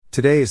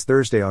Today is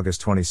Thursday,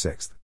 August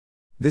 26th.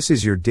 This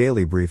is your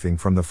daily briefing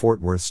from the Fort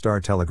Worth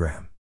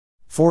Star-Telegram.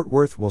 Fort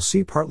Worth will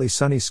see partly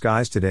sunny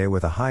skies today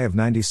with a high of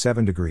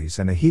 97 degrees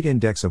and a heat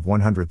index of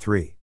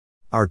 103.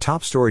 Our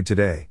top story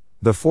today: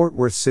 the Fort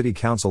Worth City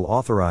Council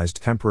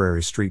authorized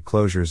temporary street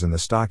closures in the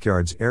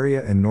Stockyards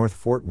area in North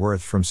Fort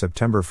Worth from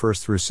September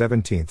 1st through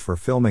 17th for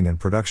filming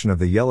and production of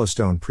the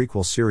Yellowstone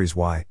prequel series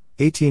Y,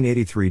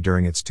 1883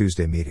 during its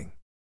Tuesday meeting.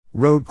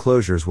 Road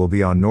closures will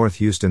be on North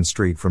Houston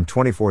Street from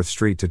 24th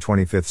Street to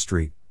 25th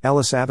Street,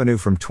 Ellis Avenue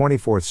from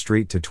 24th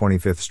Street to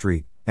 25th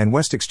Street, and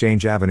West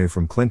Exchange Avenue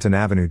from Clinton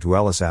Avenue to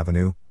Ellis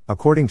Avenue,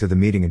 according to the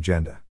meeting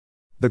agenda.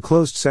 The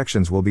closed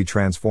sections will be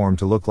transformed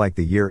to look like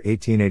the year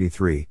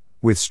 1883,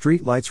 with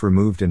street lights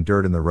removed and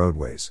dirt in the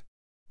roadways.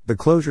 The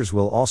closures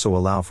will also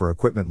allow for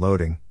equipment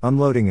loading,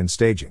 unloading and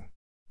staging.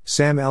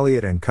 Sam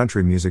Elliott and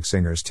country music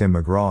singers Tim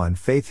McGraw and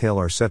Faith Hill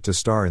are set to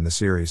star in the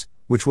series,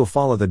 which will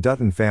follow the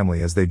Dutton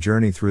family as they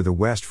journey through the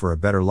West for a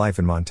better life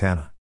in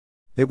Montana.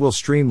 It will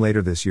stream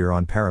later this year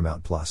on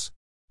Paramount+.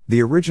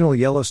 The original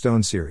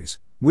Yellowstone series,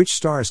 which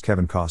stars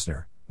Kevin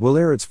Costner, will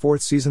air its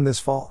fourth season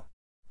this fall.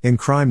 In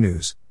crime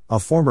news,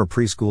 a former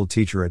preschool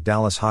teacher at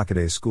Dallas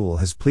Hockaday School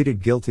has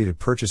pleaded guilty to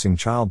purchasing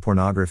child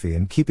pornography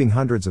and keeping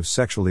hundreds of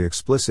sexually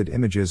explicit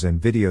images and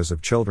videos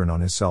of children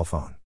on his cell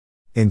phone.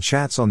 In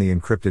chats on the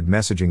encrypted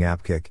messaging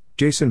app Kik,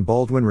 Jason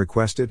Baldwin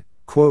requested,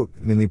 quote,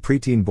 mainly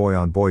preteen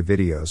boy-on-boy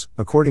videos,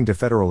 according to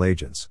federal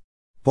agents.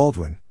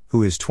 Baldwin,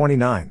 who is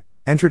 29,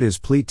 entered his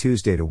plea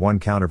Tuesday to one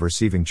count of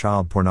receiving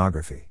child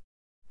pornography.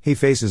 He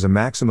faces a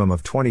maximum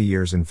of 20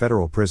 years in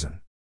federal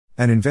prison.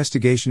 An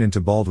investigation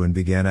into Baldwin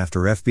began after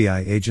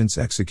FBI agents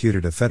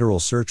executed a federal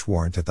search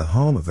warrant at the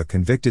home of a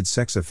convicted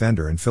sex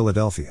offender in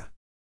Philadelphia.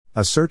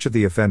 A search of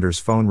the offender's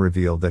phone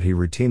revealed that he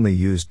routinely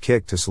used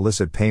Kik to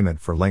solicit payment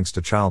for links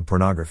to child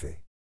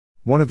pornography.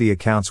 One of the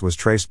accounts was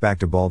traced back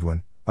to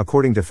Baldwin,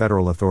 according to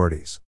federal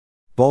authorities.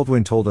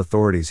 Baldwin told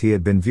authorities he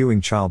had been viewing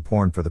child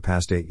porn for the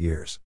past 8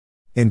 years.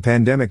 In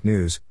pandemic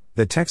news,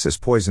 the Texas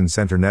Poison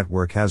Center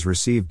Network has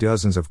received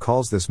dozens of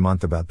calls this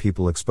month about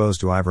people exposed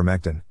to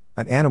ivermectin,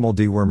 an animal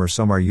dewormer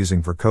some are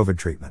using for COVID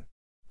treatment.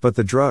 But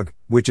the drug,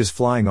 which is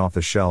flying off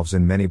the shelves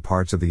in many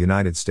parts of the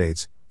United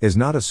States, is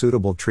not a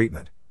suitable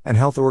treatment, and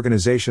health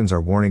organizations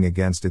are warning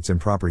against its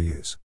improper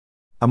use.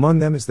 Among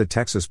them is the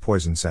Texas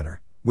Poison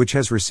Center, which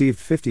has received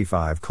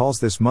 55 calls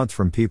this month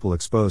from people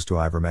exposed to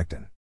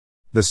ivermectin.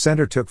 The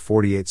center took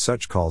 48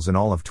 such calls in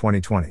all of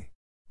 2020.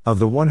 Of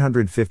the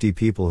 150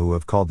 people who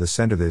have called the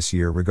center this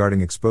year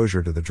regarding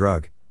exposure to the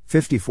drug,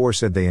 54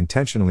 said they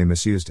intentionally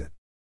misused it.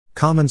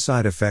 Common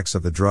side effects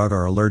of the drug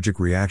are allergic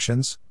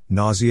reactions,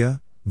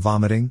 nausea,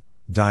 vomiting,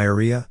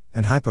 diarrhea,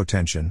 and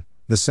hypotension,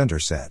 the center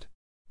said.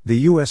 The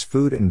U.S.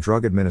 Food and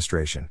Drug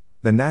Administration,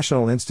 the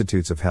National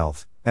Institutes of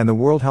Health, and the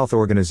World Health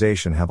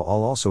Organization have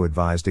all also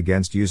advised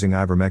against using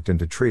ivermectin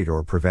to treat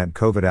or prevent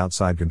COVID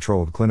outside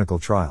controlled clinical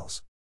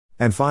trials.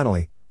 And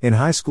finally, in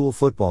high school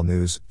football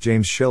news,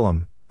 James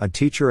Shillum, a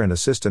teacher and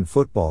assistant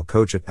football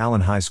coach at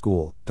Allen High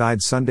School,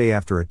 died Sunday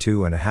after a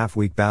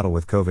 2.5-week battle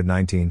with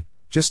COVID-19,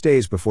 just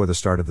days before the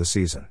start of the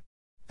season.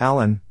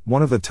 Allen,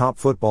 one of the top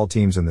football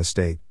teams in the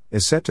state,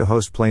 is set to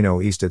host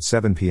Plano East at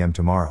 7 p.m.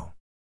 tomorrow.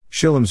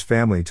 Shillum's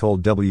family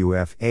told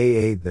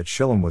WFAA that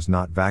Shillum was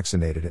not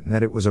vaccinated and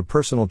that it was a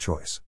personal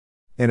choice.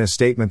 In a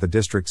statement the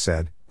district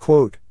said,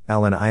 quote,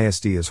 Allen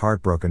ISD is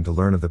heartbroken to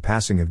learn of the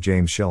passing of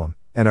James Shillum,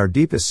 and our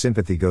deepest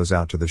sympathy goes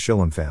out to the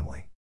Shillum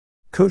family.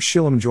 Coach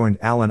Shillum joined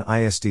Allen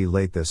ISD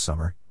late this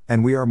summer,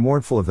 and we are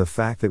mournful of the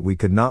fact that we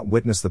could not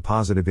witness the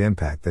positive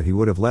impact that he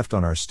would have left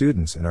on our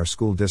students and our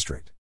school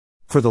district.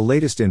 For the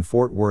latest in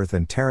Fort Worth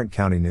and Tarrant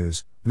County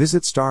news,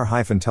 visit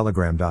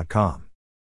star-telegram.com.